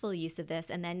successful use of this,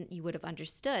 and then you would have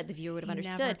understood, the viewer would have You never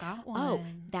understood, got oh,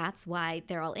 one. that's why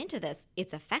they're all into this.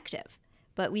 It's effective.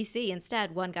 But we see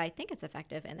instead one guy think it's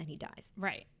effective and then he dies.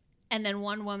 Right. And then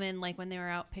one woman, like when they were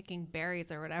out picking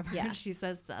berries or whatever, Yeah. she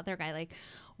says to the other guy, like,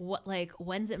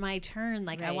 when's it my turn?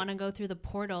 Like, I Right. want to go through the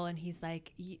portal. And he's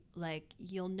like,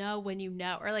 you'll know when you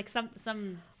know, or like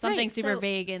something Right, super so-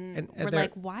 vague. And And we're there-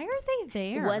 like, why are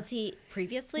they there? Was he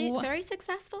previously Wha- very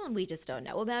successful and we just don't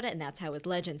know about it? And that's how his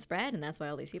legend spread. And that's why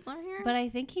all these people are here. But I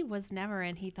think he was never,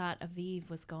 and he thought Aviv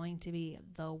was going to be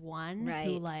the one who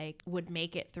Right. like would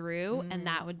make it through, and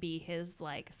that would be his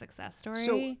like success story.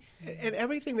 So, and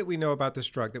everything that we know about this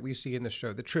drug that we see in the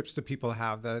show, the trips that people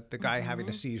have, the guy having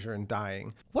a seizure and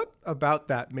dying, what about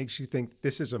that makes you think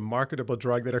this is a marketable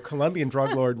drug that a Colombian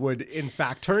drug lord would, in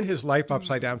fact, turn his life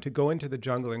upside down to go into the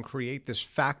jungle and create this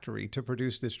factory to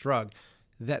produce this drug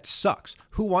that sucks?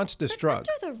 Who wants this drug?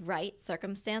 Under the right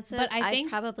circumstances, But I I'd think-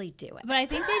 probably do it. but I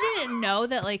think they didn't know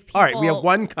that like people All right, we have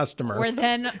one customer. were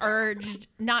then that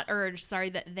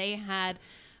they had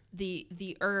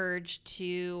the urge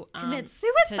to Commit to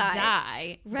suicide.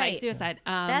 die by Right. suicide.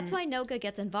 That's why Noga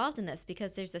gets involved in this,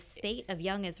 because there's a spate of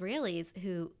young Israelis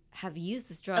who have used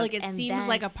this drug. like it and seems then-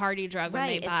 like a party drug when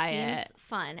right, they buy it it. seems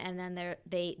fun, and then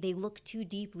they look too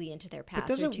deeply into their past.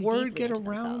 But or doesn't too word deeply get into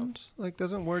around? themselves. Like,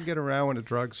 doesn't word get around when a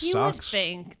drug You would sucks?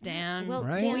 think, Dan. Well,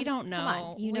 Right? Dan, We don't know. Come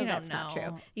on. You know We that's don't not know.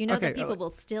 true. You know Okay, that people will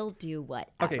still do whatever.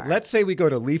 Okay, let's say we go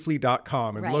to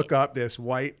leafly.com and Right. look up this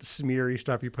white smeary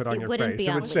stuff you put on It your wouldn't face. be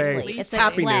It on would say Leafly. It's a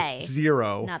happiness play,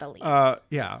 0. not a leaf.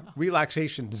 Yeah,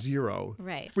 relaxation 0.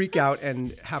 Right. Freak out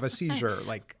and have a seizure,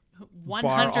 like 100%.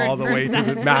 bar all the way to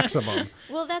the maximum.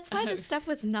 Well, that's why this stuff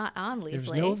was not on Leafly.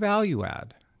 There's no value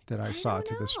add that I saw don't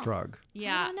to this know. drug. I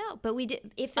Yeah. don't know, but we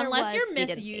did. If there Unless was, you're we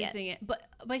didn't see misusing it.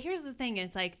 But here's the thing,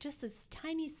 it's like just this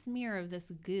tiny smear of this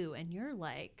goo and you're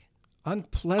like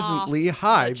Unpleasantly Off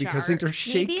high the because things are charts.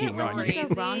 Maybe shaking it was on just you. a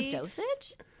wrong Crazy.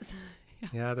 dosage.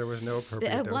 Yeah, there was no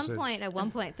appropriate At dosage. one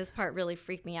point, this part really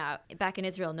freaked me out. Back in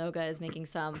Israel, Noga is making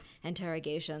some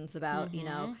interrogations about,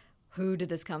 who did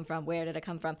this come from? Where did it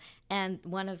come from? And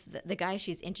one of the guys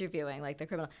she's interviewing, like the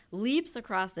criminal, leaps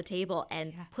across the table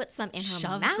and puts some in her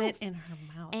shoves mouth. it in her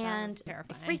mouth. That and was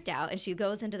terrifying. freaked out. And she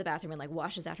goes into the bathroom and like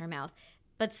washes out her mouth.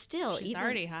 But still, She's even,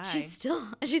 already high.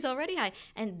 She's already high.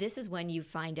 And this is when you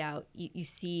find out, you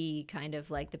see kind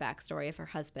of like the backstory of her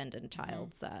husband and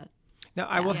child's. Now,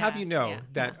 I will have Yeah, you know yeah,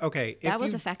 that, okay, if That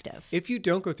was you- effective. If you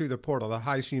don't go through the portal, the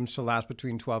high seems to last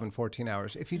between 12 and 14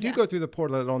 hours. If you do go through the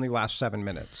portal, it only lasts 7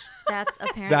 minutes. That's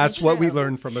apparently That's what we true.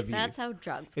 learned from Aviv. That's how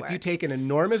drugs If work. you take an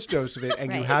enormous dose of it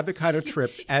and you Right. have the kind of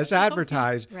trip as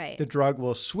advertised, Right. the drug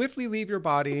will swiftly leave your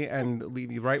body and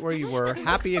leave you right where you were, it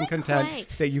happy looks and like content clay.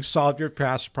 that you've solved your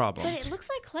past problem. But it looks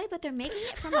like clay, but they're making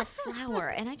it from a flower.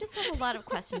 And I just have a lot of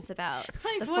questions about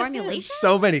the what? formulation.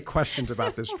 So many questions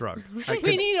about this drug. I We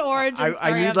could- need origin I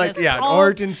story need, of like, this yeah, an cult,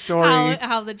 origin story,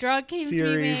 how the drug came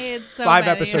series, to be made. So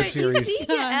 5-episode many. series.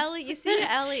 You see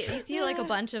Ellie, you see like a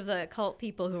bunch of the cult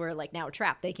people who are like now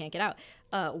trapped, they can't get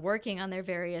out, working on their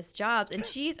various jobs, and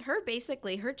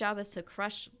her job is to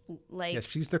crush like Yes,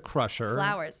 she's the crusher.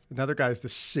 flowers. Another guy's the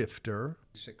sifter.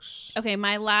 6. Okay,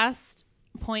 my last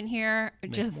point here,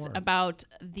 just more. about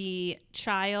the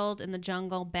child in the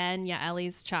jungle, Ben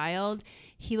Yaeli's child.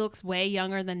 He looks way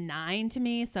younger than 9 to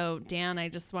me. So, Dan, I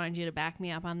just wanted you to back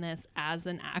me up on this as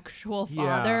an actual Yeah,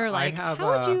 father. I Like, have,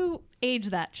 how would you age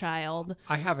that child?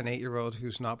 I have an 8-year-old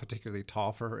who's not particularly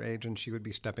tall for her age, and she would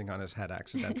be stepping on his head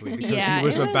accidentally because Yeah, he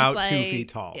was it was about like- 2 feet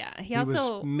tall. yeah, he was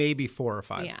also- maybe 4 or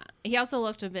 5. Yeah. He also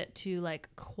looked a bit too, like,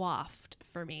 coiffed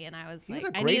for me. And I was He has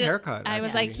like, a I great needed- haircut, I was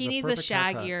actually. like, He he has a needs a perfect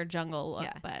haircut. shaggier jungle look.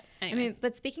 Yeah. But I anyways. mean,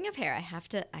 but speaking of hair, I have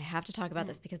to talk about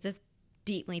this because this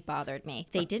deeply bothered me.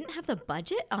 They didn't have the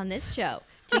budget on this show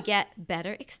to get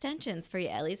better extensions for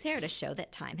Yaeli's hair to show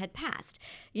that time had passed.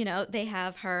 You know, they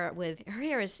have her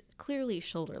hair is clearly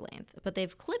shoulder length, but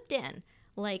they've clipped in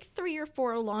like 3 or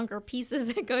 4 longer pieces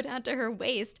that go down to her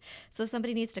waist. So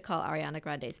somebody needs to call Ariana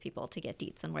Grande's people to get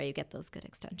deets on where you get those good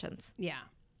extensions. Yeah.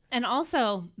 And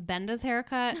also, Benda's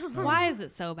haircut. Why is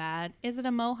it so bad? Is it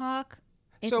a mohawk?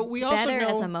 So It's we also better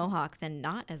as know- a mohawk than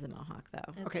not as a mohawk,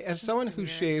 though. Okay, It's as just someone who weird.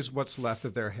 shaves what's left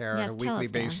of their hair Yes, on a tell weekly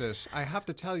us, Dan. basis, I have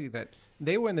to tell you that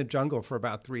they were in the jungle for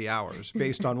about 3 hours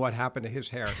based on what happened to his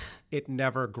hair. It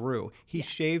never grew. He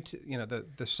shaved,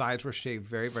 the sides were shaved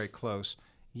very, very close,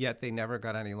 yet they never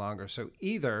got any longer. So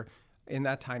either in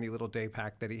that tiny little day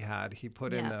pack that he had, he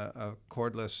put in Yeah. a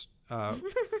cordless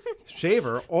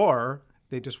shaver, or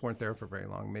they just weren't there for very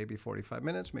long, maybe 45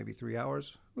 minutes, maybe 3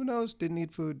 hours. Who knows? Didn't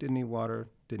need food, didn't need water,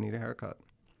 didn't need a haircut.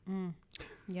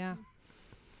 Yeah.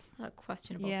 A lot of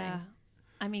questionable Yeah. things.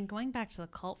 I mean, going back to the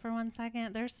cult for one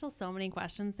second, there's still so many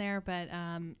questions there, but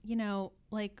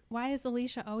like, why is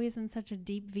Alicia always in such a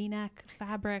deep V-neck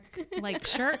fabric, like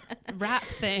shirt wrap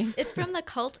thing? It's from the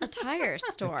cult attire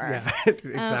store. Yeah,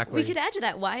 exactly. We could add to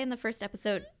that. Why in the first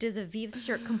episode does Aviv's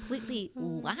shirt completely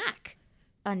lack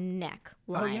a neck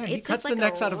Oh line. yeah, he It's cuts just the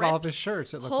like necks a out of all of ripped his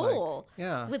shirts. It looked hole like.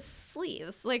 Yeah. with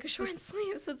sleeves, like short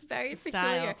sleeves. It's very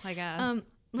Style, peculiar. I guess.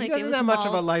 He Like it doesn't was have much of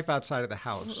a mauled- life outside of the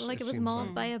house. like it was seems mauled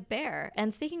like. by a bear.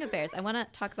 And speaking of bears, I want to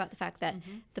talk about the fact that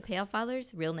the Pale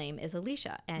Father's real name is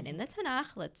Elisha. And in the Tanakh,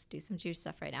 let's do some Jewish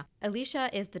stuff right now. Elisha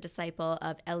is the disciple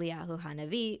of Eliyahu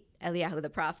Hanavi, Eliyahu the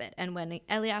prophet. And when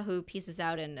Eliyahu pieces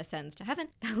out and ascends to heaven,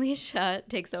 Elisha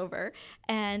takes over.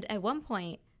 And at one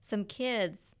point, some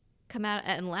kids come out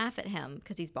and laugh at him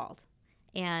because he's bald.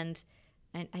 And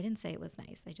I didn't say it was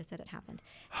nice. I just said it happened.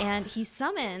 And he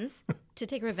summons, to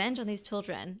take revenge on these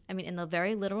children, I mean, in the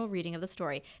very literal reading of the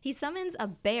story, he summons a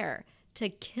bear to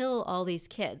kill all these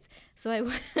kids.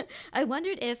 So I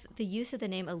wondered if the use of the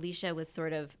name Elisha was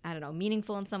sort of, I don't know,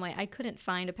 meaningful in some way. I couldn't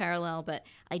find a parallel, but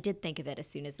I did think of it as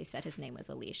soon as they said his name was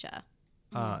Elisha.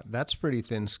 That's pretty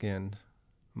thin-skinned.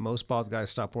 Most bald guys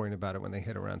stop worrying about it when they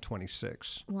hit around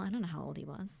 26. Well, I don't know how old he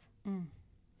was.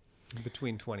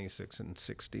 Between 26 and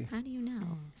 60. How do you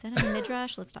know? Is that on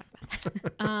Midrash? Let's talk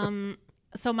about that.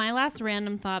 So my last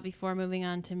random thought before moving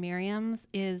on to Miriam's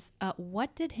is,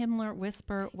 what did Himmler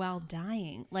whisper while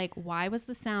dying? Like, why was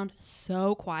the sound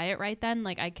so quiet right then?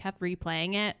 Like, I kept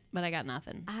replaying it, but I got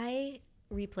nothing. I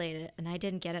replayed it and I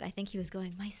didn't get it. I think he was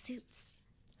going, my suits.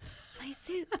 My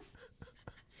suits.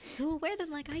 Who will wear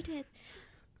them like I did?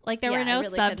 Like, there Yeah, were I no really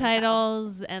couldn't tell.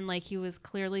 subtitles, and like he was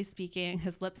clearly speaking,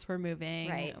 his lips were moving,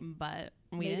 Right. but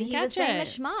we Maybe didn't he catch was saying the it.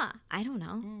 Shema. I don't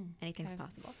know. Anything's okay.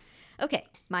 possible. Okay,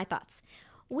 my thoughts.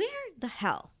 Where the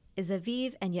hell is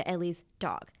Aviv and Yaeli's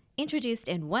dog? Introduced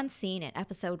in one scene in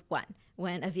episode 1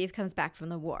 when Aviv comes back from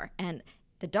the war, and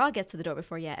the dog gets to the door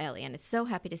before Yaeli and is so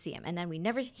happy to see him. And then we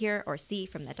never hear or see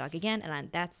from that dog again,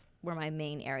 and that's where my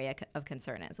main area of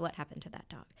concern is. What happened to that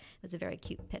dog? It was a very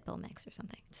cute pit bull mix or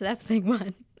something. So that's thing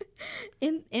 1.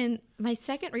 In my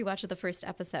second rewatch of the first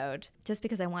episode, just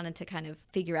because I wanted to kind of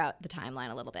figure out the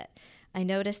timeline a little bit, I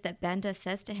noticed that Benda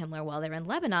says to Himmler while they're in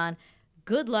Lebanon,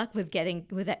 good luck with getting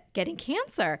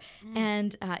cancer.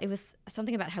 And it was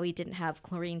something about how he didn't have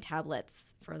chlorine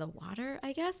tablets for the water,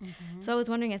 I guess. So I was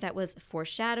wondering if that was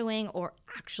foreshadowing or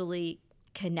actually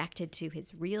connected to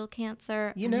his real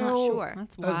cancer. You I'm know, not sure.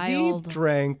 That's Aviv wild.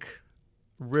 drank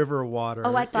river water.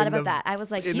 Oh, I thought in about the- that. I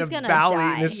was like, in he's the going to valley,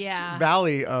 die. in this Yeah.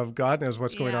 valley of God knows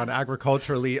what's going Yeah. on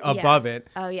agriculturally above it.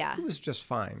 Oh, yeah. He was just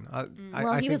fine.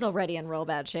 Well, he was already in real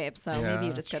bad shape, so maybe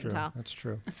you just couldn't tell. That's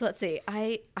true. So let's see.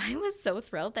 I was so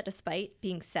thrilled that despite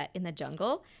being set in the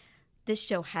jungle, this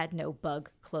show had no bug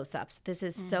close-ups. This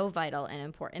is so vital and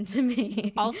important to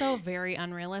me. Also very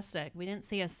unrealistic. We didn't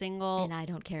see a single And I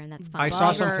don't care, and that's fine. I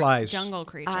saw some bug or flies. jungle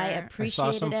creature. I I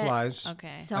appreciated saw some it flies.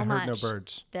 Okay. so I heard much no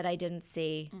birds. that I didn't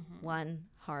see one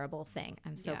horrible thing.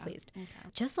 I'm so Yeah. pleased. Okay.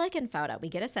 Just like in Fauda, we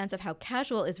get a sense of how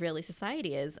casual Israeli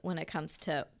society is when it comes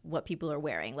to what people are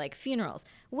wearing, like funerals,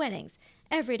 weddings,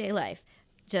 everyday life.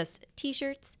 Just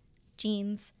t-shirts,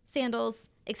 jeans, sandals,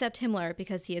 except Himmler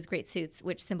because he has great suits,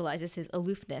 which symbolizes his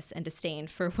aloofness and disdain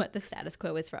for what the status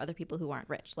quo is for other people who aren't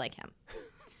rich like him.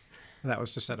 That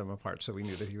was to set him apart, so we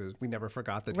knew that he was. We never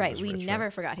forgot that. Right, He was we rich, never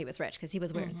forgot he was rich because he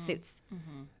was wearing suits.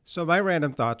 So my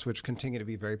random thoughts, which continue to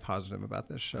be very positive about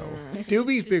this show,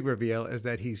 Doobie's big reveal is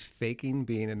that he's faking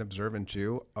being an observant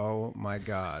Jew. Oh my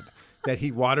God. That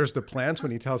he waters the plants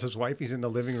when he tells his wife he's in the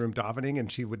living room davening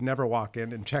and she would never walk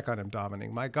in and check on him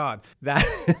davening. My God, that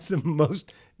is the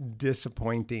most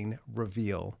disappointing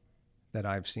reveal that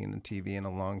I've seen on TV in a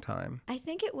long time. I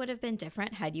think it would have been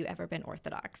different had you ever been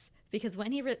Orthodox because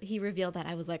when he revealed that,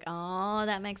 I was like, oh,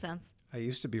 that makes sense. I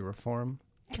used to be Reform.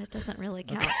 That doesn't really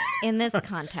count in this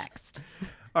context.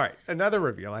 All right, another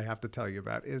reveal I have to tell you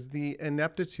about is the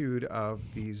ineptitude of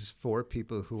these 4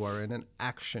 people who are in an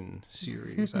action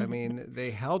series. I mean,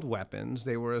 they held weapons,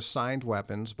 they were assigned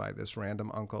weapons by this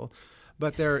random uncle,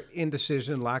 but their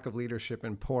indecision, lack of leadership,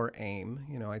 and poor aim.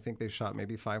 You know, I think they shot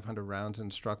maybe 500 rounds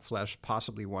and struck flesh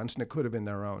possibly once, and it could have been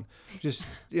their own. Just,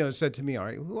 said to me, all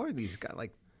right, who are these guys?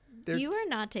 Like, they're You are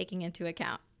not taking into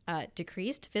account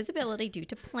decreased visibility due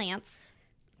to plants,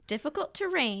 difficult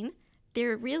terrain.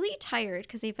 They're really tired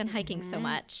because they've been hiking so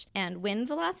much, and wind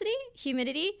velocity,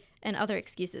 humidity, and other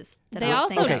excuses. That They I don't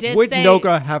also think okay. of. did Would say-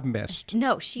 Noga have missed?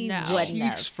 No, she No. wouldn't She's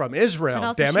have. from Israel, But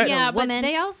also damn she's it. a Yeah, but woman.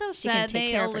 they also She can said take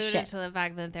they care of her alluded shit. to the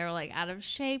fact that they were like out of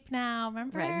shape now.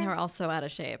 Remember? Right, and they were also out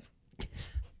of shape.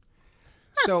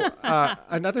 So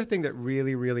another thing that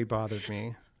really, really bothered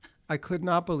me, I could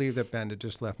not believe that Ben had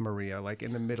just left Maria like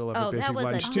in the middle of Oh, a busy that was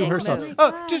a lunch to dick herself. move.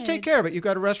 Oh, just take care of it. You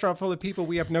got a restaurant full of people.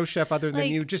 We have no chef other than Like-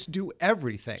 you. Just do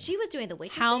everything. She was doing the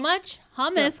waitress. How much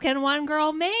hummus can one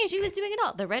girl make? She was doing it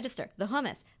all. The register, the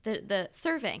hummus, the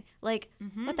serving. Like,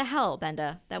 what the hell,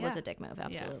 Benda? That was Yeah. a dick move,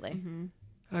 absolutely.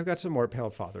 I've got some more Pale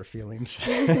Father feelings.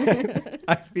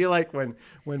 I feel like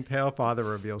when Pale Father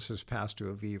reveals his past to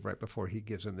Aviv right before he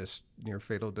gives him this near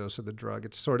fatal dose of the drug,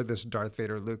 it's sort of this Darth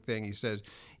Vader Luke thing. He says,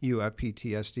 you have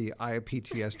PTSD, I have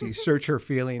PTSD, search your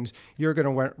feelings. You're going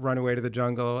to run away to the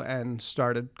jungle and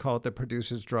start a cult that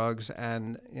produces drugs.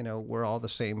 And, we're all the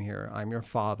same here. I'm your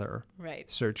father. Right.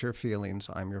 Search your feelings.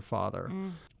 I'm your father.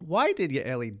 Why did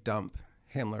Yaeli dump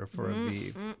Himmler for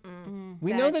Aviv?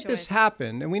 We Bad know that this choice.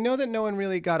 happened, and we know that no one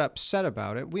really got upset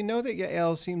about it. We know that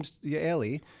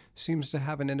Yaeli seems to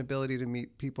have an inability to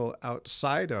meet people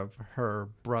outside of her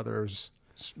brother's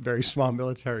very small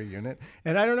military unit,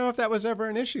 and I don't know if that was ever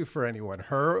an issue for anyone.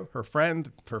 Her friend,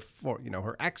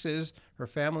 her exes, her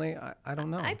family. I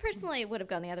don't know. I personally would have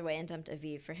gone the other way and dumped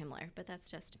Aviv for Himmler, but that's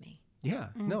just me. Yeah,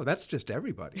 no, that's just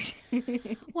everybody.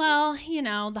 Well,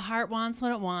 the heart wants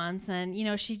what it wants. And,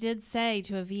 she did say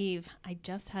to Aviv, I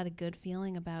just had a good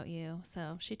feeling about you.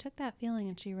 So she took that feeling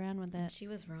and she ran with it. She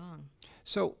was wrong.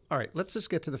 So, all right, let's just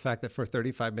get to the fact that for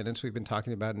 35 minutes we've been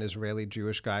talking about an Israeli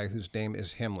Jewish guy whose name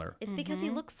is Himmler. It's because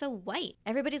he looks so white.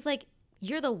 Everybody's like,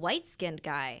 you're the white-skinned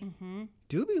guy.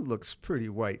 Doobie looks pretty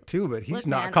white too, but he's Look,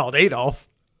 not man. called Adolf.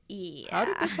 Yeah. How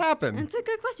did this happen? That's a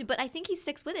good question, but I think he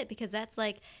sticks with it because that's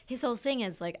like his whole thing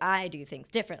is like, I do things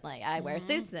differently. I wear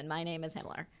suits and my name is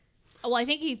Himmler. Well, I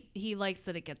think he likes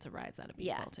that it gets a rise out of people,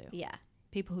 Yeah. too. Yeah.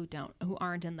 People who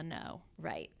aren't in the know.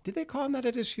 Right. Did they call him that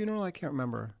at his funeral? I can't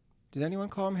remember. Did anyone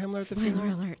call him Himmler at the Spoiler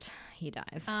funeral? alert. He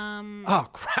dies. Oh,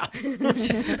 crap.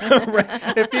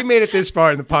 If he made it this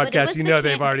far in the But it podcast, was you the know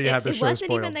they've can- already had the it show wasn't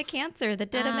spoiled. even the cancer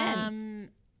that did him in.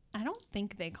 I don't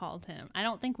think they called him. I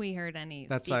don't think we heard any.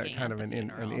 That's speaking kind at of the an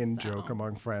funeral, in so. joke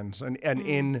among friends, an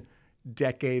in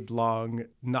decade-long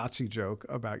Nazi joke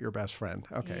about your best friend.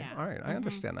 Okay, Yeah. all right, I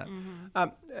understand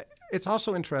that. It's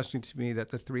also interesting to me that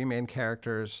the three main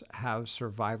characters have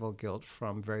survival guilt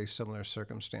from very similar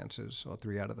circumstances. Well,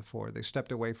 3 out of the 4. They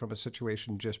stepped away from a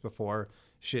situation just before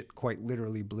shit quite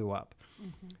literally blew up.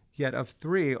 Yet of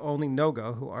 3, only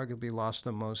Noga, who arguably lost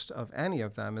the most of any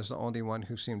of them, is the only one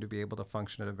who seemed to be able to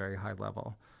function at a very high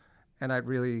level. And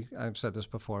I've said this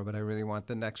before, but I really want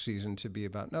the next season to be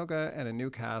about Noga and a new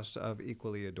cast of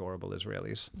equally adorable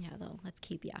Israelis. Yeah, though, let's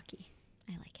keep Yaki.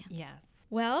 I like him. Yes.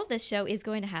 Well, this show is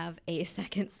going to have a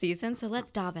second season, so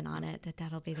let's dive in on it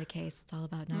that'll be the case. It's all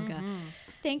about Noga.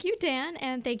 Thank you, Dan,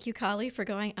 and thank you, Kali, for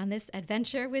going on this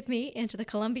adventure with me into the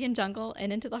Colombian jungle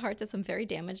and into the hearts of some very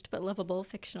damaged but lovable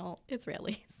fictional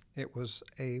Israelis. It was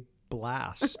a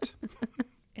blast.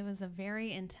 It was a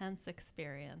very intense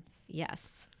experience. Yes,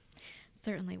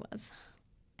 certainly was.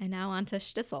 And now on to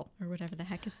Shtisel, or whatever the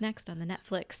heck is next on the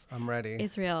Netflix I'm ready.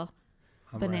 Israel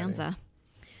I'm Bonanza. ready.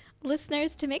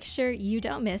 Listeners, to make sure you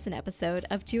don't miss an episode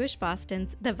of Jewish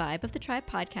Boston's The Vibe of the Tribe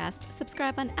podcast,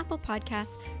 subscribe on Apple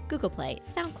Podcasts, Google Play,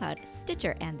 SoundCloud,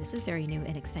 Stitcher, and this is very new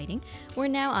and exciting. We're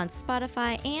now on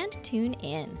Spotify and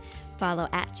TuneIn. Follow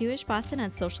 @Jewish Boston on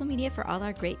social media for all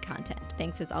our great content.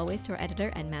 Thanks as always to our editor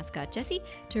and mascot Jesse,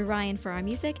 to Ryan for our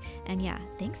music, and yeah,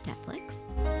 thanks Netflix.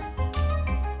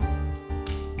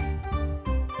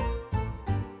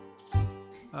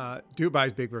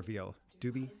 Dubai's big reveal.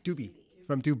 Doobie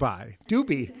from Dubai.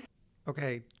 Doobie.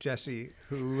 Okay, Jesse,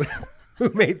 who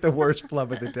made the worst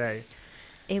flub of the day?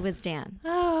 It was Dan. It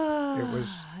was.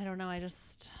 I don't know. I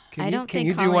just Can I you, don't can think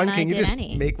you do Colin one? and I Can you did just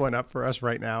any. make one up for us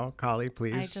right now, Kali,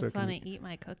 please? I just can want you- to eat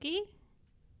my cookie.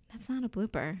 That's not a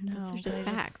blooper. Those are just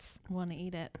facts. Want to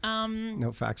eat it.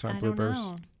 No facts I aren't don't bloopers.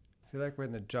 know. I feel like we're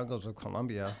in the jungles of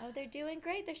Colombia Oh, they're doing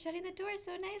great. They're shutting the door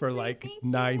so nicely. for like Thank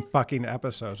 9 you. fucking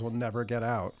episodes. We'll never get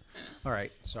out. All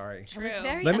right, sorry. It was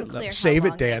very True. unclear how Save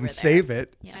long it, they Dan. were there. Save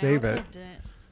it. Yeah. Save I it. also did